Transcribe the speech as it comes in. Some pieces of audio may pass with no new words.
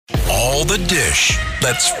Roll the dish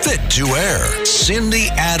that's fit to air. Cindy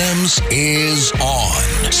Adams is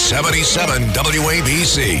on 77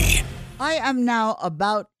 WABC. I am now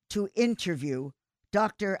about to interview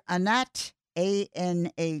Dr. Anat,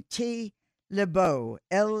 A-N-A-T, Lebow,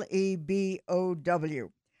 L-E-B-O-W.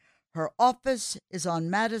 Her office is on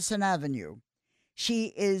Madison Avenue.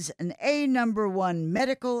 She is an #1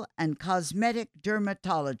 medical and cosmetic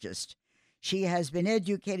dermatologist. She has been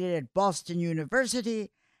educated at Boston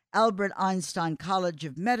University, Albert Einstein College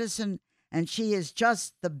of Medicine, and she is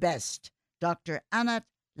just the best, Dr. Anat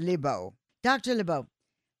Lebow. Dr. Lebow,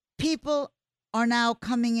 people are now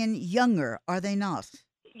coming in younger, are they not?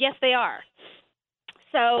 Yes, they are.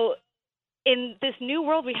 So in this new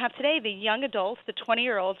world we have today, the young adults, the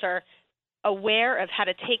 20-year-olds, are aware of how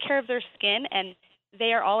to take care of their skin, and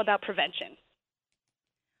they are all about prevention.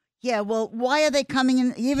 Yeah, well, why are they coming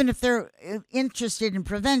in, even if they're interested in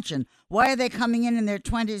prevention, why are they coming in their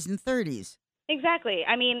 20s and 30s? Exactly.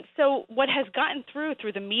 I mean, so what has gotten through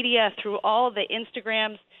the media, through all the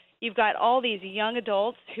Instagrams, you've got all these young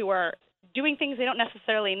adults who are doing things they don't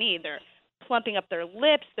necessarily need. They're plumping up their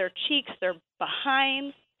lips, their cheeks, their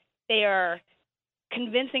behinds. They are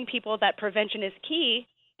convincing people that prevention is key.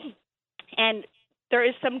 And there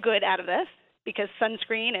is some good out of this because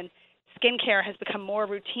sunscreen and skincare has become more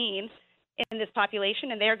routine in this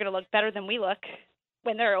population, and they are going to look better than we look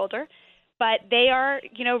when they're older. But they are,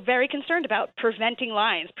 very concerned about preventing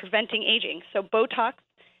lines, preventing aging. So Botox,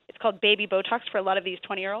 it's called baby Botox for a lot of these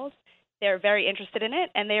 20-year-olds. They're very interested in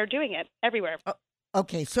it, and they are doing it everywhere.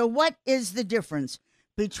 Okay, so what is the difference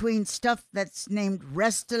between stuff that's named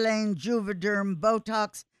Restylane, Juvederm,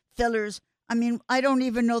 Botox, fillers? I mean, I don't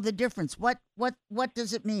even know the difference. What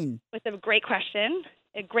does it mean? It's a great question.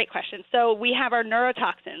 A great question. So we have our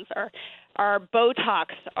neurotoxins, our Botox,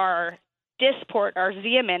 our Dysport, our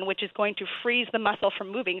Xeomin, which is going to freeze the muscle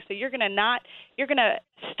from moving. So you're going to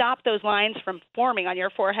stop those lines from forming on your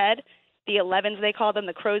forehead, the 11s they call them,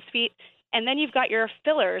 the crow's feet. And then you've got your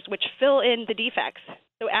fillers, which fill in the defects.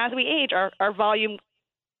 So as we age, our volume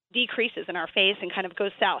decreases in our face and kind of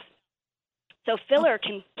goes south. So filler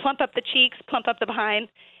can plump up the cheeks, plump up the behind,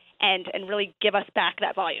 and really give us back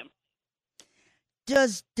that volume.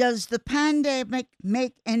 Does the pandemic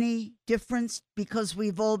make any difference because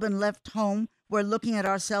we've all been left home? We're looking at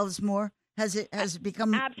ourselves more. Has it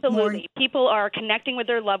become absolutely? People are connecting with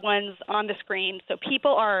their loved ones on the screen, so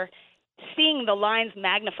people are seeing the lines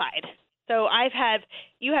magnified. So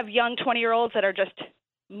you have young 20-year-olds that are just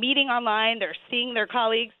meeting online. They're seeing their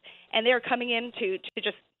colleagues, and they're coming in to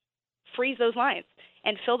just freeze those lines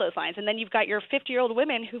and fill those lines. And then you've got your 50-year-old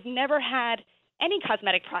women who've never had any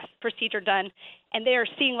cosmetic procedure done, and they are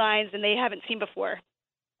seeing lines and they haven't seen before,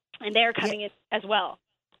 and they are coming in as well.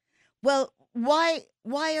 Well, why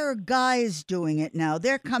are guys doing it now?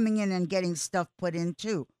 They're coming in and getting stuff put in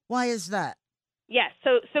too. Why is that? Yes,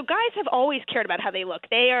 so guys have always cared about how they look.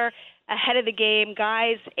 They are ahead of the game.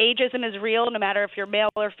 Guys, ageism is real, no matter if you're male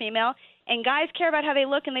or female, and guys care about how they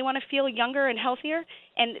look, and they want to feel younger and healthier,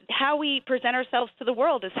 and how we present ourselves to the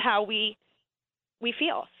world is how we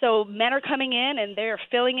feel. So men are coming in and they're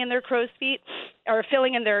filling in their crow's feet or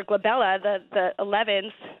filling in their glabella, the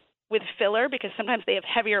 11s, with filler because sometimes they have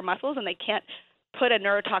heavier muscles and they can't put a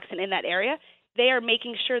neurotoxin in that area. They are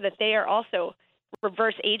making sure that they are also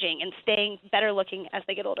reverse aging and staying better looking as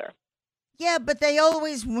they get older. Yeah, but they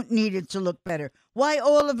always needed to look better. Why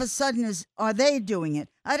all of a sudden are they doing it?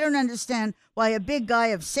 I don't understand why a big guy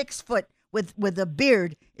of 6 foot with a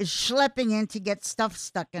beard is schlepping in to get stuff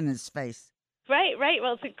stuck in his face. Right.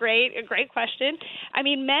 Well, it's a great question. I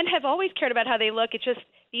mean, men have always cared about how they look. It's just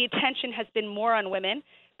the attention has been more on women.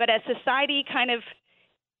 But as society kind of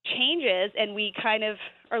changes and we kind of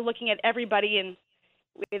are looking at everybody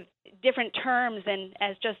with different terms and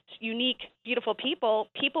as just unique, beautiful people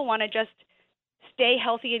want to just stay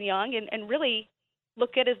healthy and young and really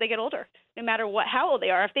look good as they get older, no matter how old they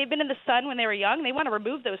are. If they've been in the sun when they were young, they want to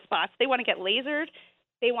remove those spots. They want to get lasered.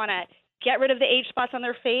 They want to get rid of the age spots on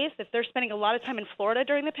their face. If they're spending a lot of time in Florida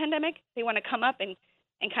during the pandemic, they want to come up and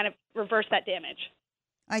kind of reverse that damage.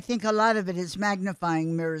 I think a lot of it is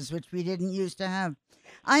magnifying mirrors, which we didn't used to have.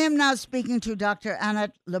 I am now speaking to Dr.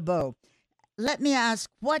 Anat Lebow. Let me ask,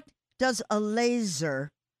 what does a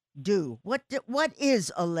laser do? What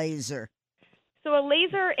is a laser? So a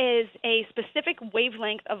laser is a specific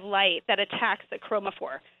wavelength of light that attacks the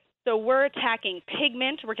chromophore. So we're attacking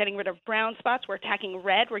pigment, we're getting rid of brown spots, we're attacking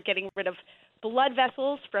red, we're getting rid of blood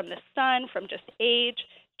vessels from the sun, from just age,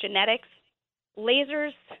 genetics.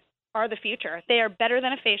 Lasers are the future. They are better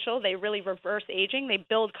than a facial. They really reverse aging. They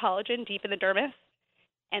build collagen deep in the dermis,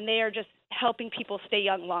 and they are just helping people stay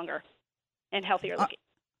young longer and healthier looking.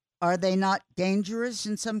 Are they not dangerous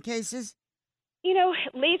in some cases?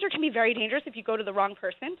 Laser can be very dangerous if you go to the wrong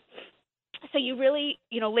person. So you really,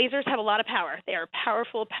 lasers have a lot of power. They are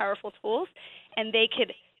powerful, powerful tools, and they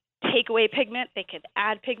could take away pigment. They could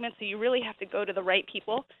add pigment. So you really have to go to the right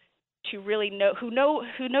people to really know who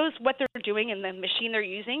knows what they're doing and the machine they're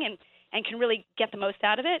using and can really get the most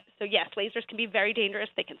out of it. So yes, lasers can be very dangerous.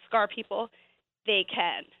 They can scar people. They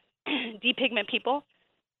can depigment people,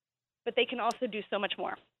 but they can also do so much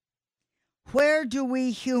more. Where do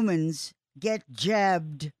we humans get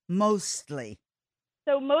jabbed mostly?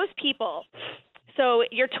 So most people,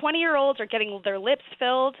 your 20-year-olds are getting their lips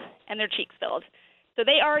filled and their cheeks filled. So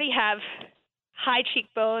they already have high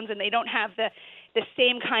cheekbones and they don't have the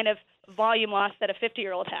same kind of volume loss that a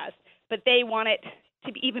 50-year-old has, but they want it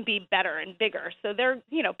to even be better and bigger. So they're,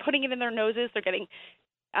 putting it in their noses. They're getting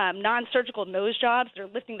non-surgical nose jobs. They're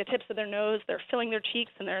lifting the tips of their nose. They're filling their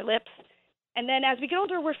cheeks and their lips. And then as we get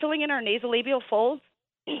older, we're filling in our nasolabial folds,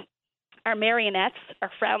 our marionettes,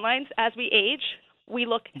 our frown lines. As we age, we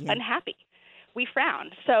look unhappy. We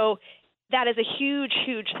frown. So that is a huge,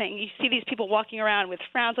 huge thing. You see these people walking around with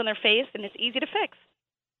frowns on their face, and it's easy to fix.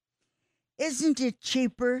 Isn't it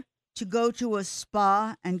cheaper to go to a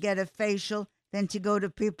spa and get a facial than to go to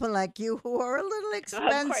people like you who are a little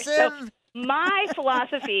expensive? Of course. So my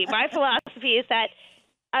philosophy is that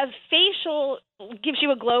a facial gives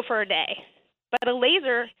you a glow for a day, but a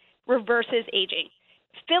laser reverses aging.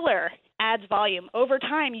 Filler adds volume. Over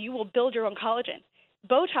time, you will build your own collagen.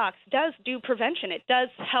 Botox does do prevention. It does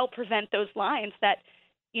help prevent those lines that,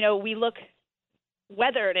 we look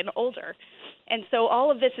weathered and older. And so all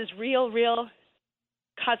of this is real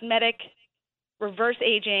cosmetic, reverse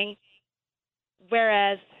aging,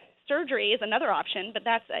 whereas surgery is another option, but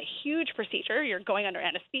that's a huge procedure. You're going under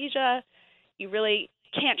anesthesia. You really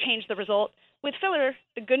can't change the result. With filler,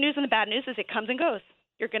 the good news and the bad news is it comes and goes.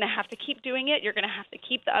 You're going to have to keep doing it. You're going to have to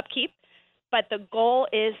keep the upkeep. But the goal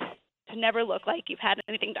is to never look like you've had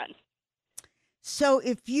anything done. So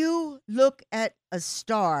if you look at a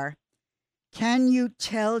star, can you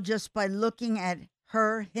tell just by looking at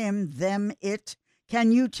her, him, them, it?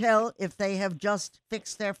 Can you tell if they have just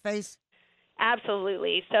fixed their face?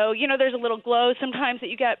 Absolutely. So, there's a little glow sometimes that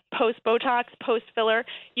you get post-Botox, post-filler.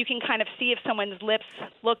 You can kind of see if someone's lips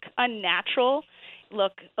look unnatural,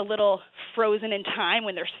 look a little frozen in time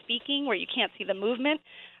when they're speaking, where you can't see the movement.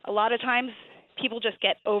 A lot of times people just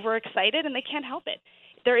get overexcited and they can't help it.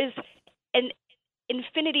 There is an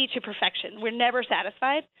infinity to perfection. We're never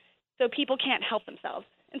satisfied, so people can't help themselves.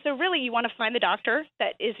 And so really you want to find the doctor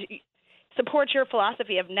that supports your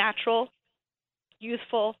philosophy of natural,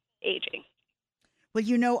 youthful aging.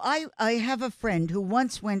 Well, I have a friend who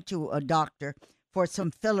once went to a doctor for some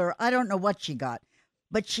filler. I don't know what she got,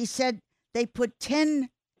 but she said they put 10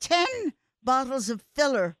 bottles of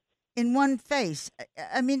filler in one face.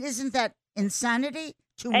 I mean, isn't that insanity?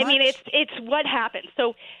 Too much? I mean, it's what happens.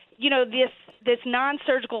 So, this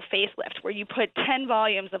non-surgical facelift where you put 10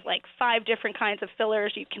 volumes of like 5 different kinds of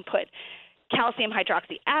fillers. You can put calcium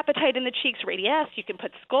hydroxyapatite in the cheeks, Radiesse. You can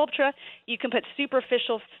put Sculptra. You can put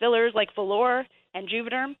superficial fillers like Velour and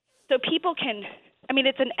Juvederm. So people can,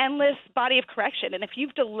 it's an endless body of correction. And if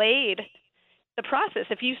you've delayed the process,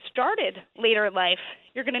 if you started later in life,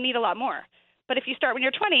 you're going to need a lot more. But if you start when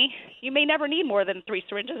you're 20, you may never need more than 3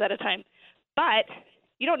 syringes at a time. But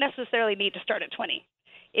you don't necessarily need to start at 20.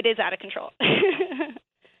 It is out of control.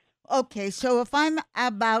 Okay, so if I'm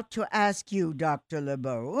about to ask you, Dr.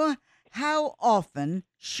 LeBeau, how often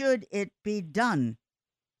should it be done?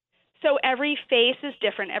 So every face is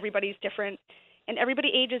different. Everybody's different. And everybody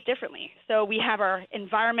ages differently. So we have our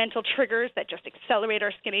environmental triggers that just accelerate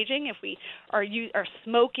our skin aging. If we are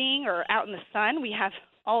smoking or out in the sun, we have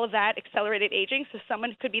all of that accelerated aging. So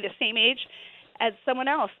someone could be the same age as someone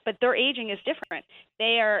else, but their aging is different.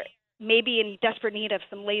 They are maybe in desperate need of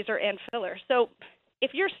some laser and filler. So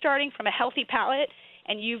if you're starting from a healthy palate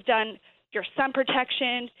and you've done your sun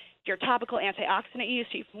protection, your topical antioxidant use,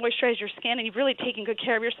 so you've moisturized your skin and you've really taken good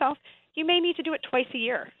care of yourself, you may need to do it twice a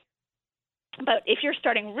year. But if you're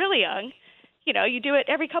starting really young, you do it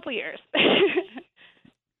every couple years.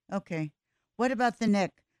 Okay. What about the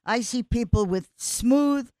neck? I see people with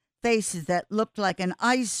smooth faces that look like an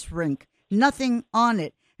ice rink, nothing on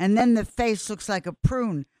it, and then the face looks like a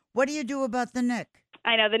prune. What do you do about the neck?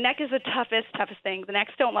 I know. The neck is the toughest thing. The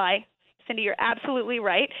necks don't lie. Cindy, you're absolutely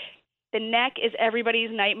right. The neck is everybody's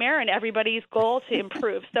nightmare and everybody's goal to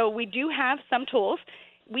improve. So we do have some tools.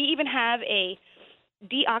 We even have a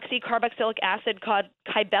deoxycarboxylic acid called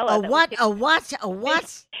Kybella. A what?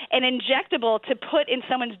 An injectable to put in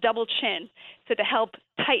someone's double chin, so to help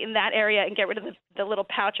tighten that area and get rid of the little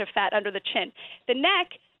pouch of fat under the chin. The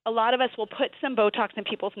neck, a lot of us will put some Botox in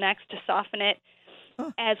people's necks to soften it,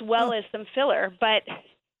 as well as some filler. But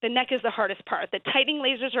the neck is the hardest part. The tightening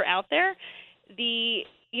lasers are out there.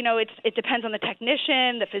 It depends on the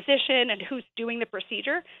technician, the physician, and who's doing the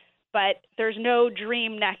procedure. But there's no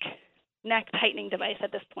dream neck tightening device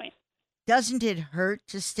at this point. Doesn't it hurt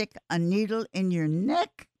to stick a needle in your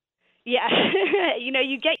neck? Yeah.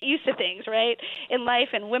 You get used to things, right, in life,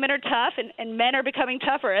 and women are tough, and men are becoming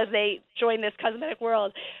tougher as they join this cosmetic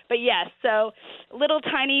world. But yes, so little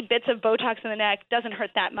tiny bits of Botox in the neck doesn't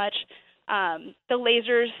hurt that much. The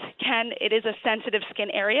lasers it is a sensitive skin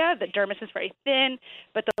area. The dermis is very thin,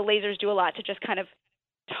 but the lasers do a lot to just kind of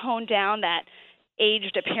tone down that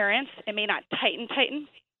aged appearance. It may not tighten,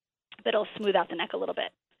 but it'll smooth out the neck a little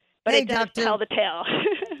bit. But it does tell the tale.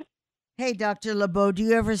 Hey, Dr. LeBeau, do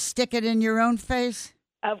you ever stick it in your own face?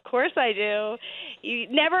 Of course I do. You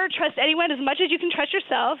never trust anyone as much as you can trust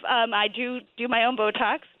yourself. I do my own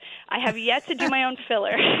Botox. I have yet to do my own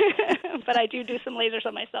filler, but I do some lasers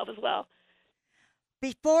on myself as well.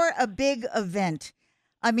 Before a big event,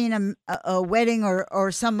 I mean a wedding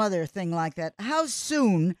or some other thing like that, how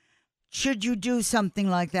soon should you do something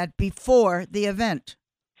like that before the event?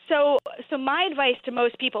 So my advice to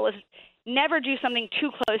most people is never do something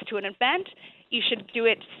too close to an event. You should do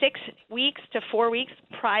it 6 weeks to 4 weeks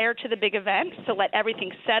prior to the big event to let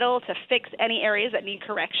everything settle, to fix any areas that need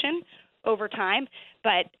correction over time.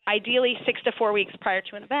 But ideally 6 to 4 weeks prior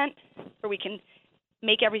to an event where we can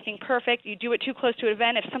make everything perfect. You do it too close to an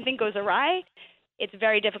event. If something goes awry, it's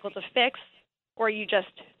very difficult to fix, or you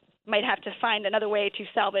just might have to find another way to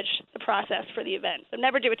salvage the process for the event. So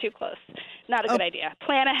never do it too close. Not a good idea.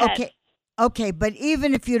 Plan ahead. Okay, but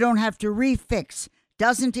even if you don't have to refix,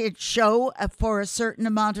 doesn't it show for a certain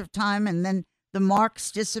amount of time and then the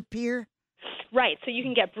marks disappear? Right. So you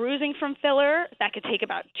can get bruising from filler. That could take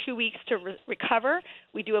about 2 weeks to recover.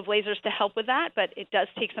 We do have lasers to help with that, but it does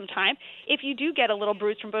take some time. If you do get a little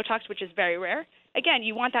bruise from Botox, which is very rare, again,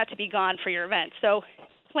 you want that to be gone for your event. So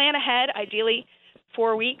plan ahead, ideally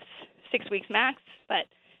 4 weeks, 6 weeks max, but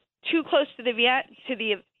too close to the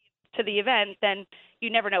event, then you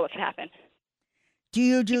never know what could happen.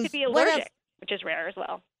 You could be allergic, which is rare as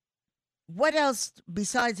well. What else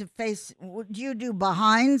besides the face? Do you do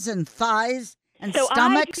behinds and thighs and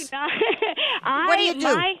stomachs? What do you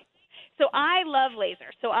do? So I love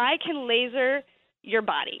laser. So I can laser your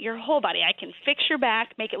body, your whole body. I can fix your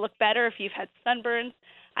back, make it look better if you've had sunburns.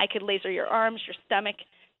 I could laser your arms, your stomach.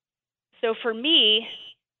 So for me,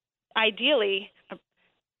 ideally, a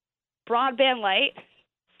broadband light,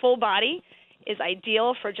 full body is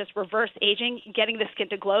ideal for just reverse aging, getting the skin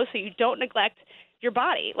to glow so you don't neglect your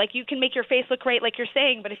body. Like, you can make your face look great like you're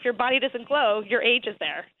saying, but if your body doesn't glow, your age is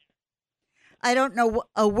there. I don't know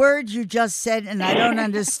a word you just said, and I don't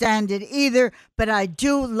understand it either, but I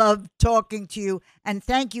do love talking to you. And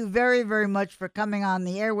thank you very, very much for coming on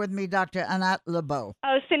the air with me, Dr. Anat LeBeau.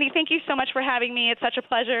 Oh, Cindy, thank you so much for having me. It's such a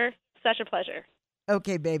pleasure. Such a pleasure.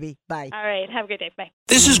 Okay, baby. Bye. All right. Have a great day. Bye.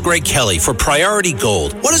 This is Greg Kelly for Priority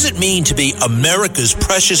Gold. What does it mean to be America's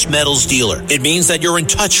precious metals dealer? It means that you're in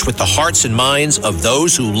touch with the hearts and minds of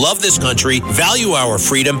those who love this country, value our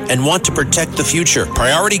freedom, and want to protect the future.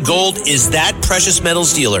 Priority Gold is that precious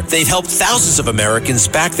metals dealer. They've helped thousands of Americans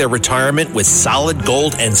back their retirement with solid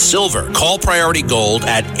gold and silver. Call Priority Gold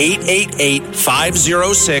at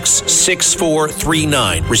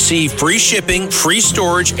 888-506-6439. Receive free shipping, free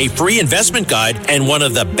storage, a free investment guide, and one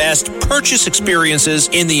of the best purchase experiences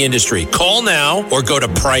in the industry. Call now or go to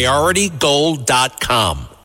PriorityGold.com.